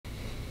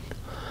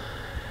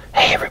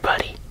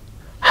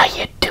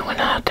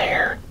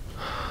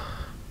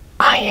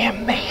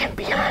am man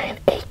behind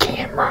a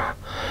camera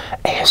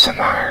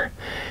ASMR.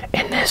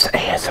 In this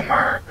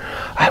ASMR,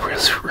 I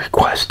was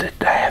requested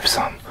to have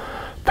some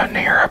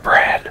Panera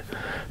bread.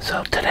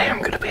 So today I'm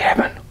going to be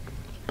having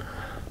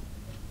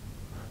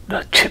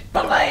the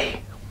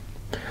Chipotle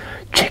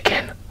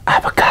chicken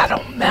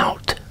avocado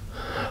melt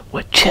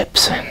with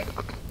chips and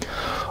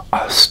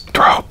a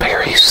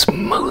strawberry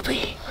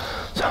smoothie.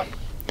 So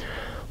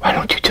why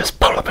don't you just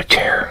pull up a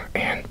chair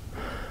and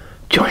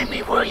join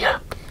me, will ya?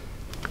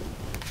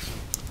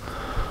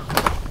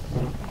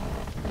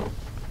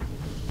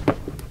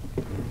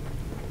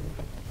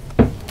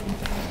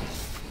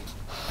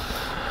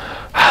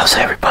 How's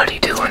everybody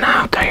doing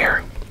out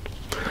there?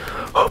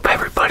 Hope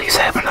everybody's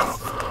having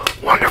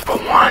a wonderful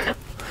one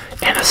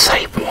and a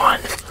safe one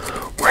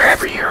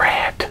wherever you're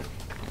at.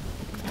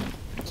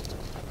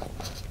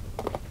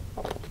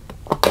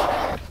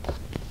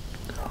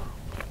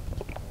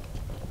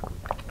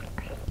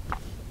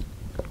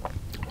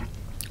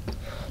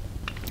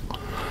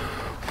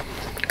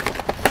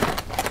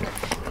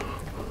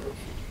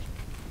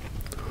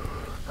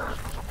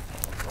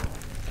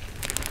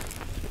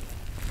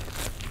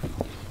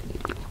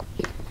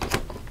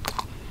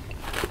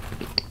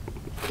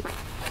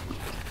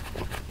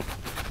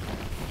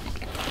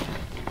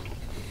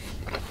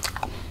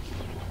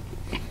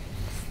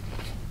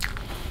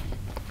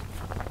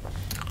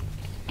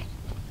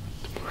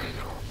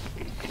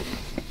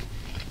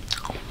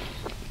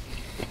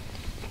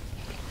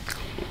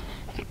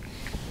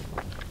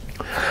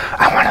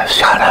 I want to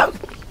shout out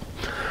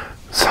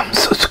some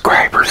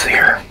subscribers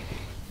here.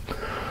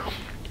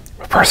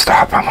 First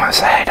off, I want to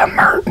say to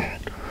Martin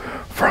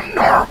from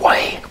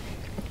Norway,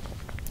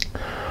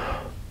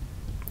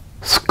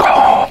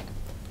 Skull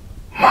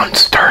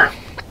Munster,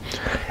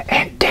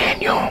 and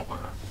Daniel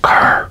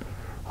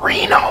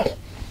Carino.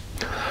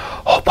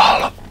 Hope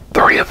all of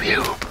three of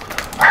you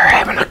are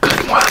having a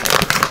good one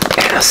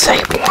and a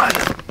safe one.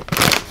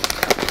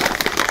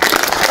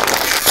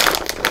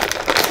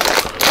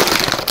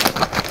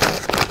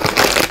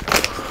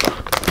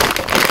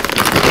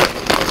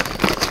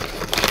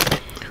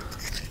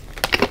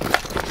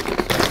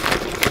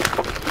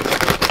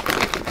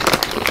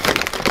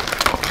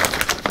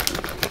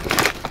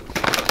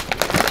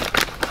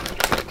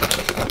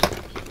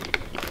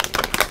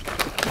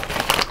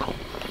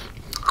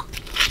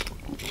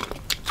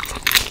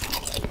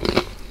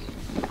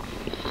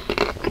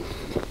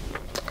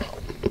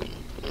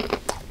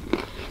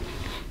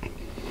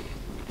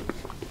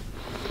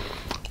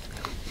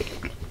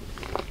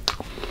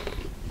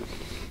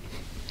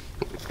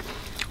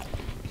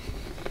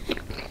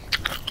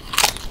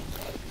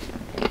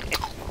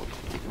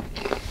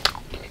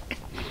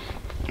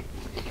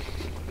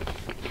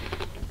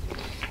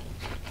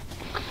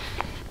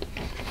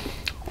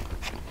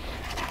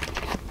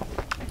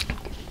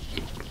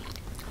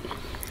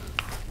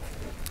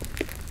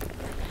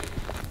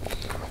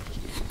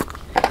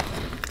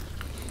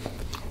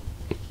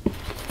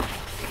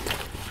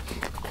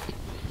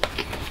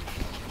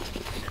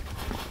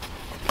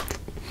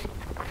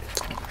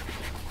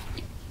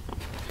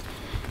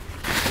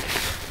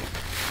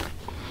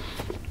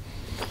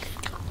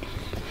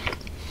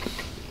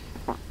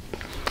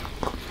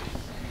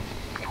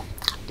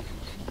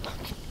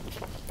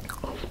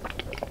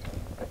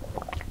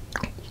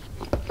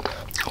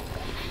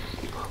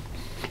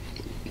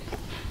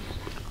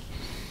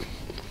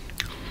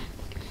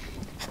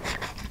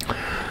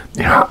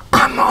 You know,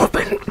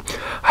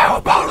 I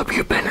hope all of you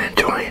have been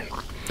enjoying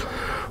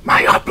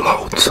my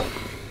uploads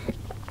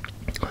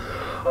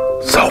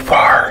so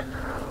far.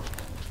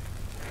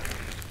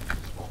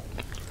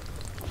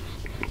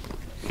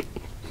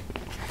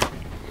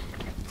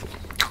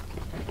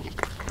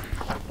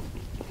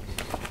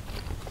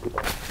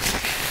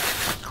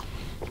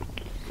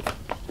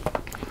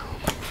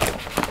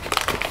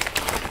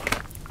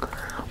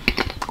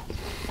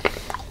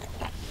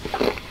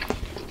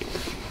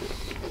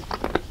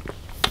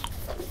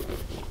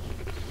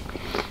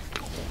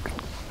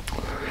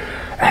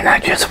 And I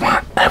just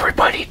want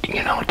everybody,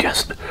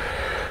 just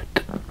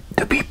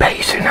to be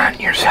patient on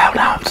your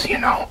shout-outs,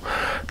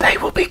 They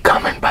will be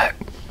coming, but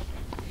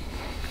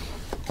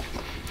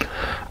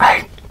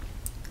I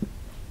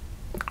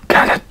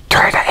gotta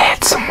try to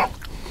add some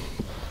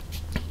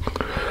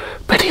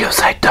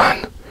videos I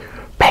done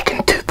back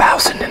in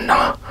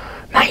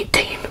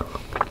 2019.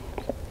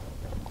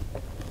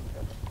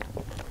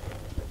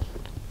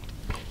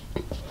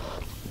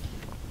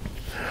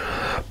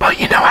 But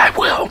I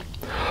will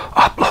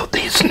upload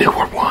these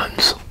newer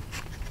ones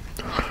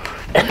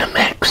in the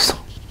mix.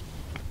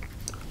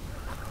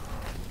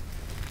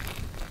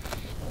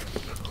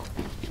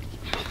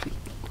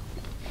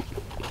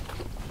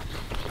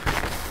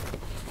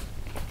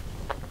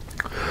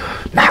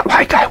 Not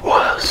like I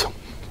was.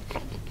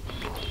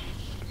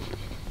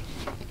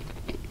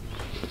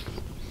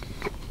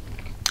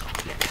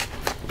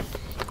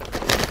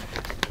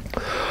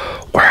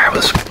 Where I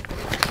was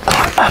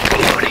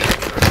uploading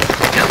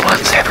new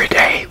ones every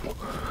day.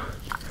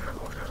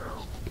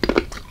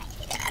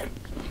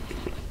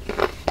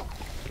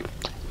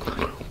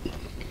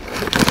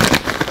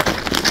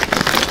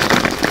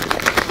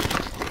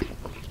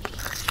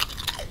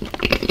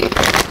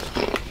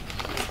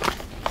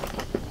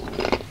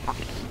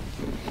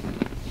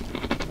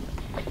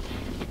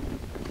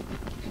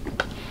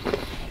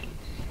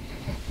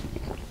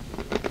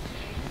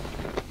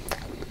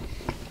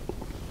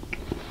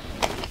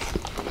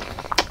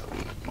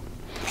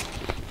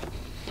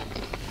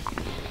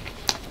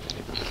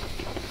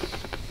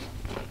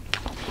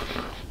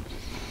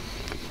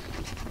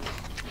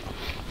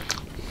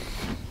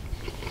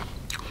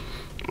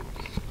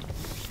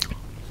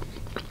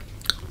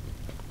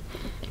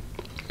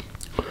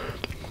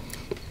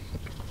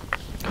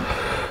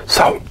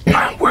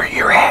 on where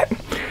you're at.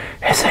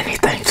 Has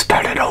anything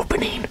started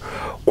opening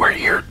where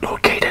you're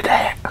located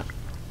at?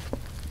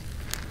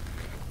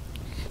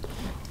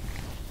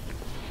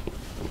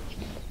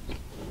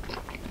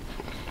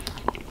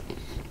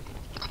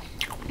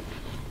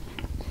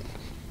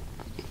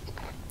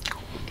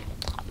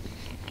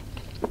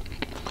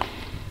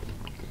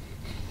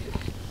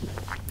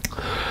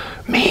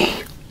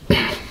 Me?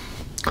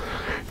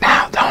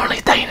 Now, the only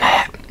thing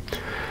that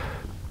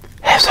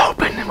has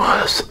opened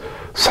was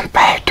some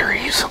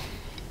factories.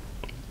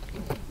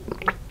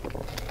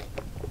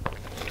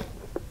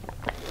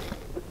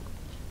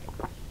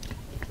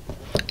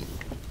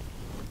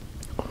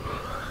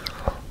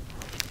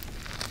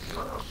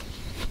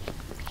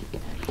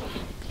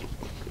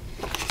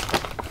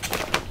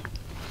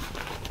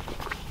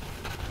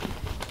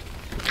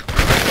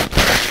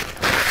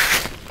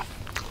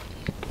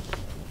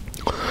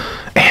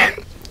 And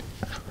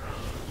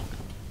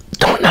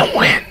don't know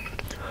when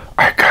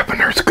our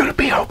governor's going to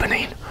be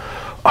opening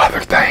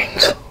other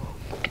things.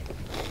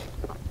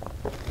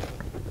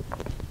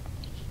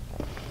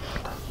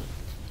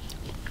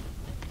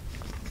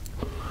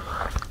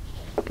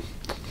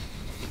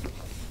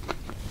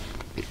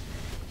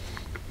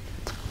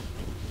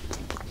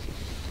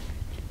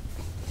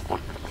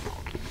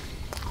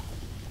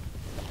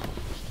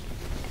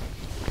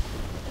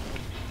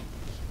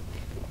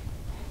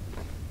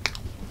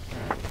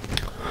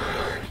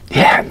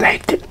 Yeah, they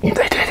did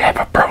have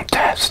a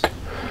protest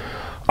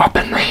up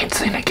in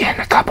Lansing again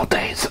a couple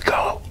days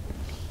ago.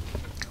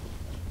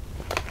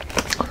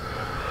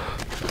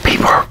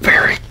 People are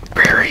very,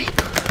 very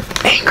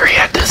angry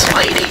at this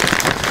lady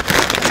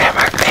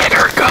and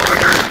her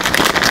governor.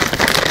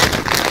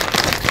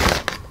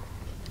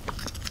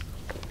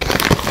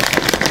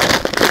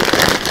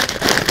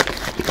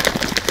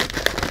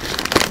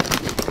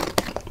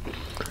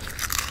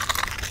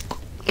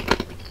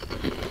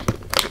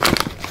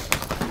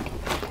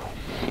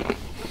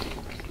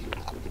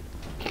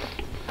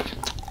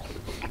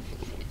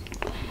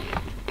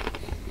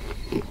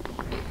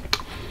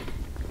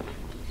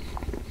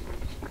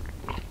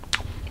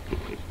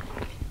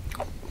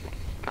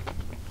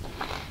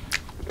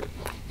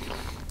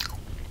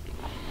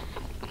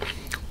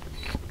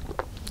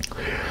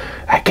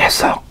 I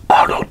guess an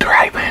auto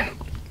drive-in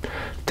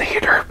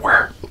theater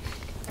where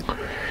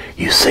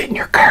you sit in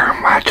your car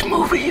and watch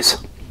movies.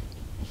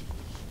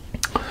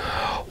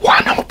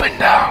 One opened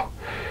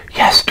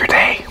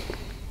yesterday.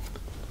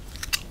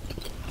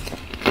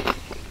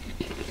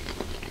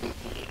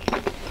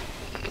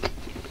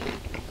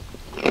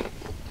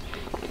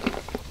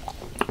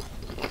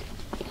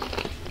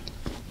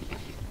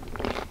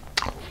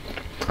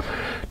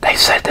 They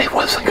said they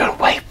wasn't going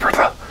to wait for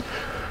the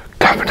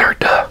governor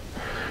to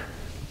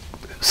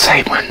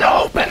say when to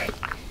open.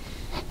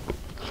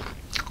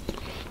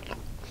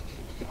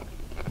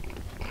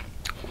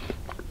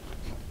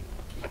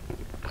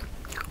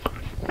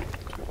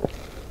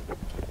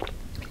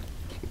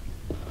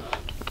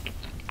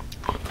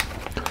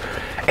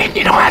 And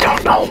you know, I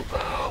don't know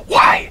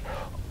why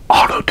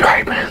auto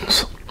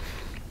drive-ins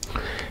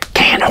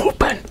can't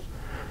open.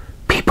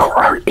 People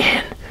are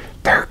in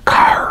their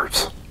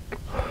cars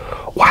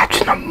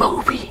watching a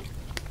movie.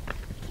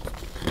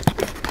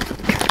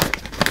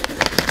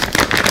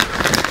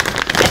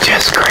 It's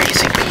just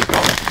crazy,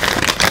 people.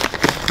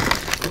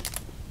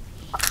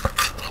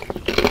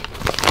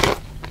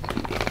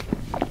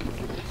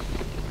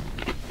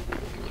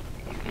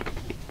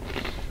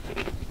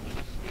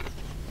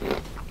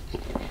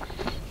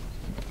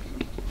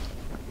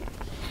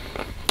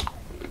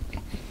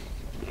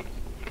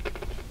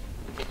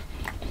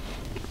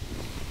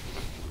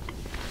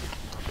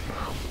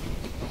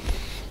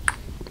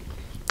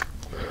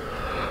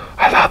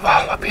 I love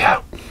all of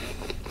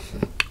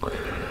you.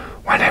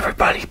 Want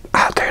everybody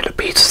out there to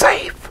be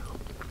safe.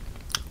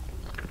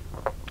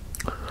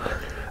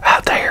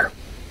 Out there.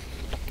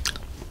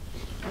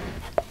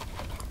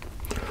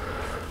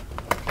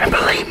 And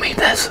believe me,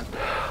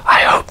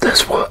 I hope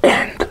this will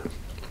end.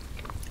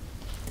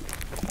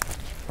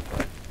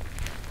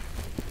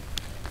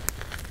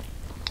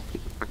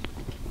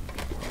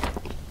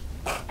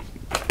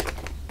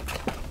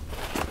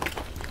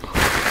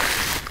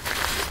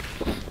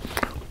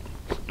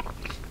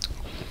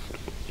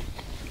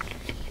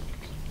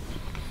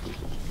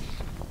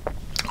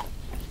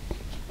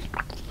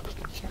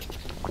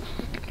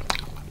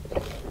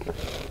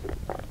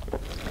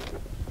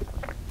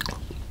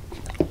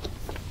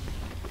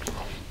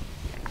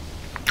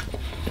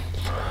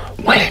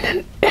 When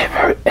it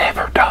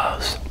ever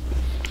does.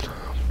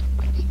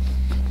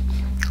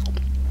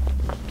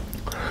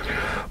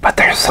 But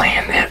they're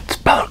saying it's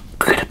about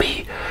going to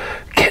be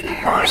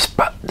getting worse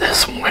but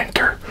this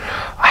winter.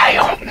 I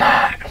hope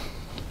not.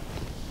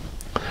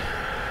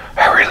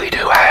 I really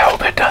do. I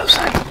hope it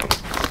doesn't.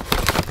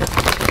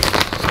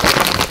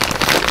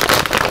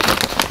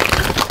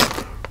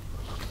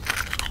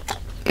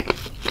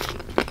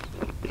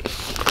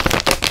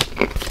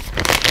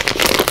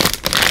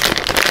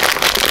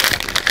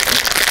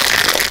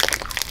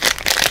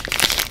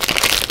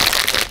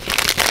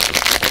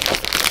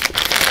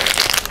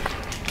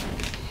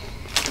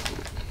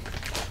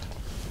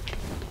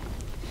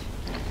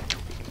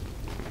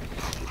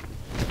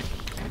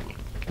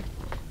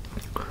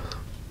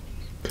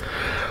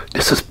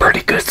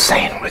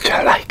 much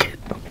I like it.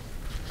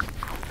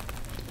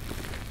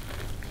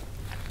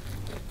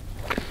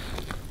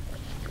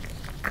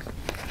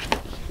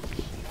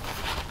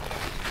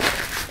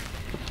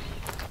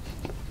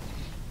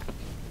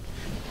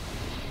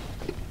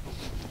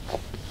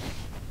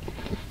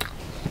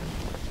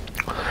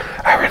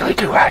 I really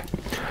do like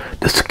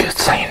this good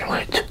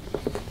sandwich.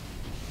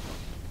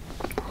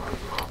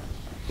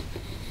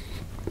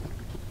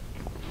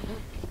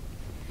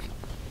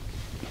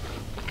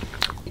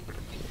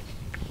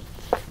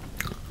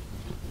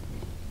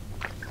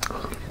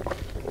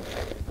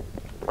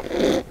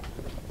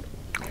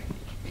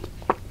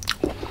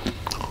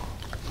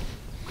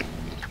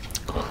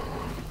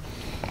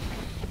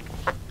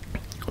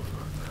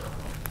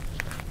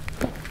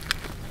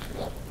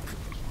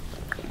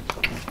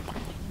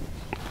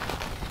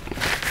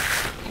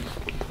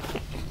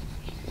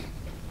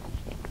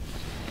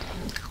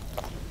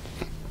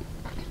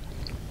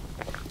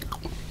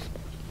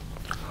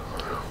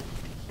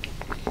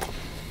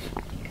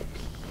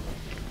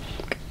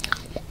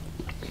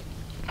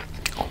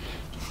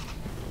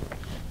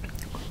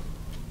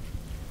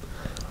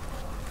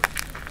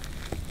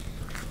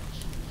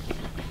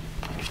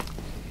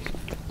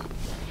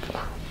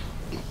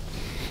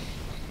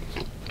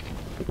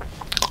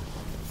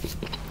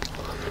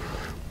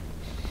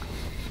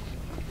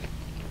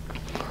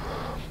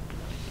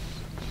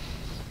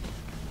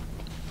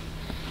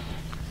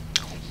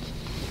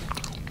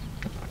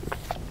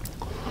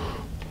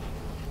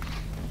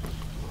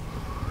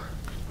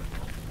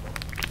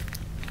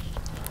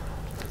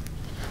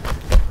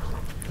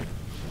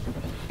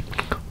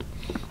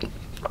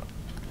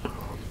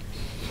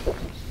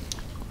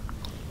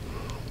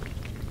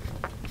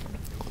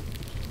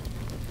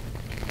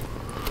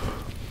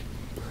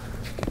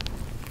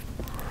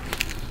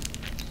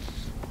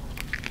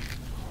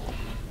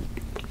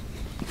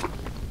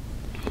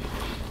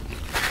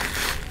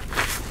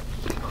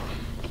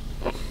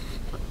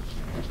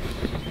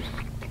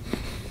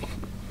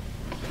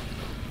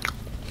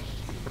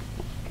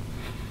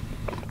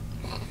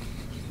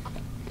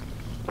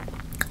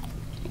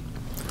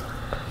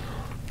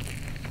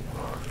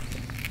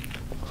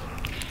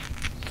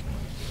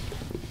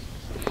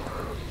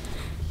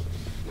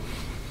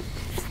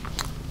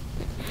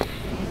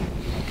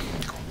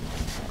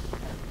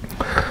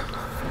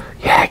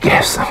 I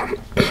guess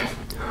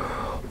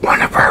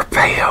one of our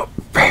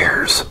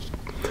fairs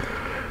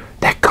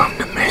that come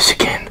to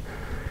Michigan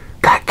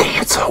got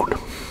canceled.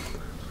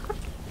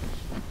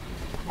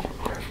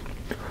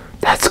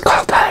 That's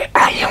called the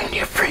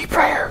Ionia Free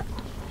Fair.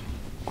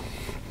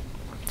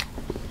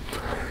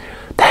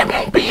 That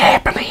won't be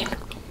happening.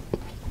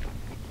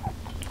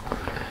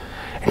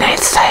 And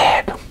that's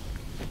sad.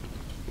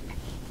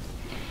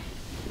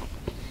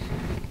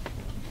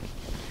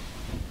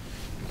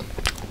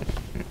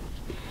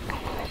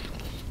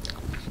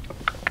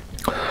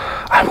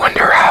 I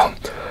wonder how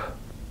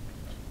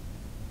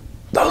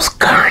those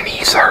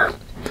carnies are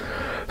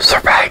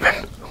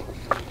surviving.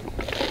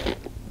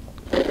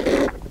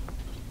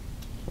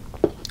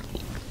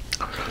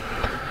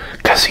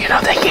 Because, you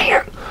know, they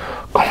can't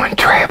go and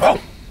travel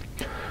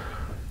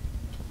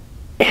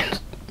and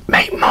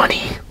make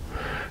money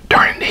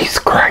during these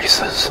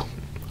crises.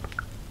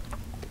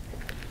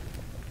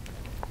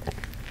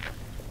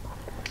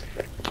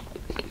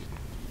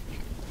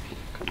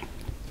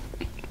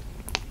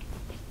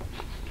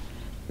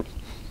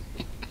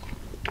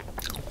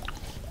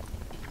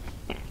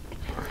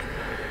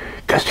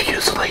 Because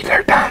usually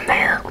they're down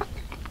there,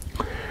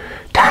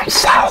 down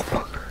south.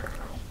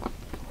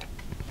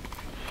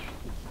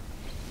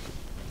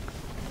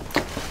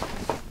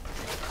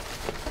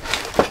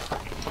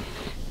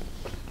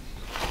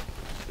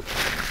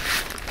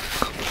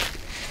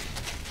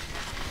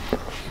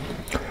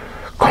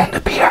 Going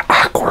to be an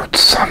awkward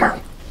summer.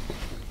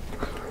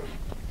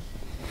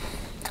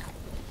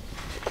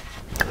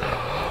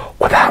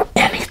 Without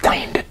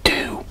anything to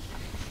do.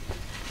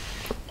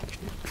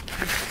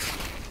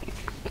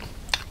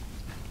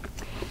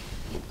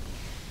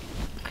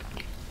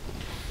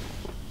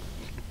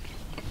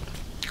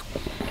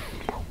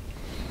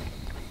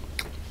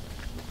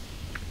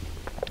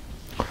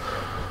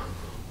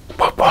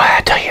 But boy,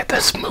 I tell you,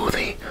 this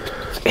smoothie,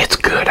 it's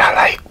good. I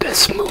like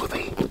this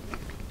smoothie.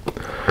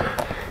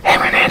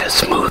 Haven't had a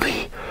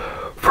smoothie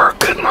for a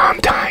good long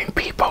time,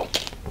 people.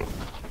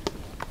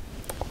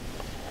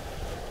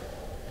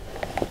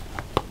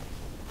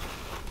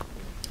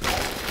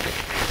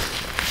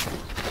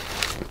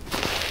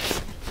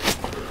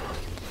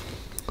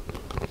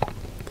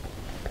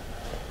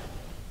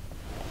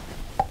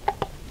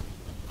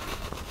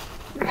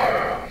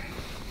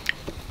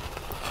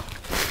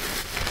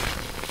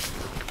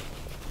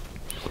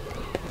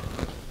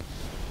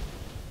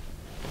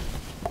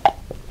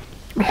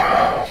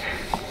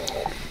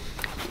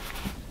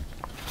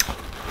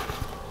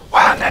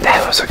 Wow, now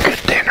that was a good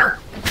dinner.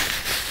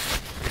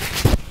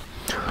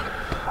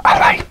 I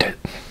liked it.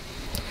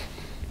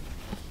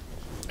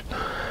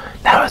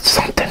 Now it's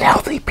something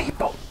healthy,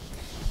 people.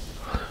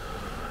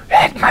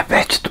 Had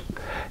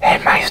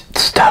my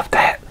stuff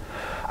that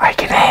I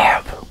can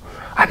have.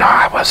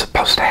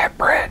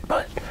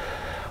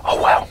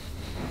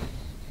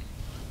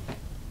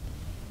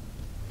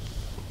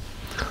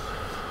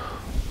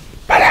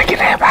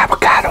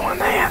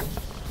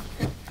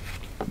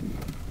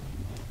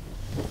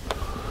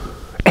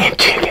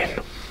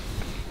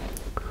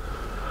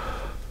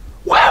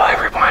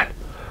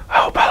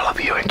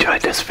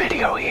 this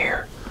video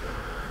here.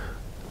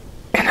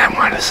 And I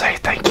want to say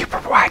thank you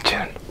for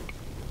watching.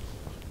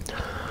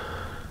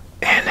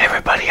 And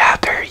everybody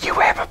out there, you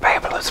have a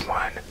fabulous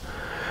one.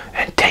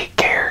 And take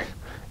care.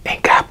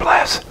 And God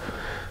bless.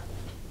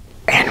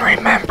 And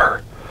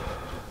remember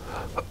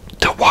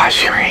to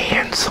wash your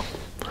hands.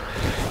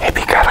 If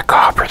you got a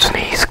cough or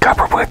sneeze,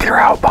 cover with your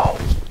elbow.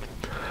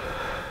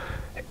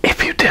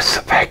 If you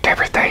disinfect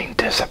everything,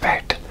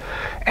 disinfect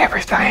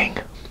everything.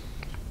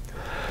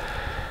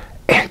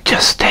 And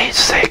just stay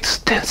 6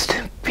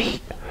 distant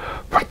feet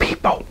from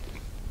people.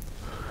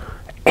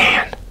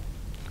 And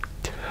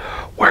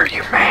wear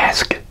your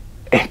mask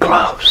and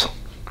gloves.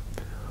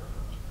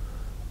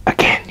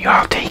 Again,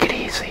 y'all take it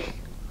easy.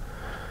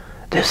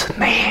 This is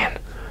man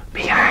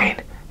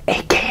behind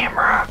a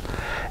camera,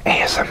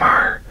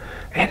 ASMR,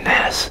 and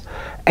this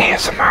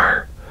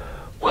ASMR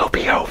will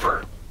be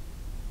over.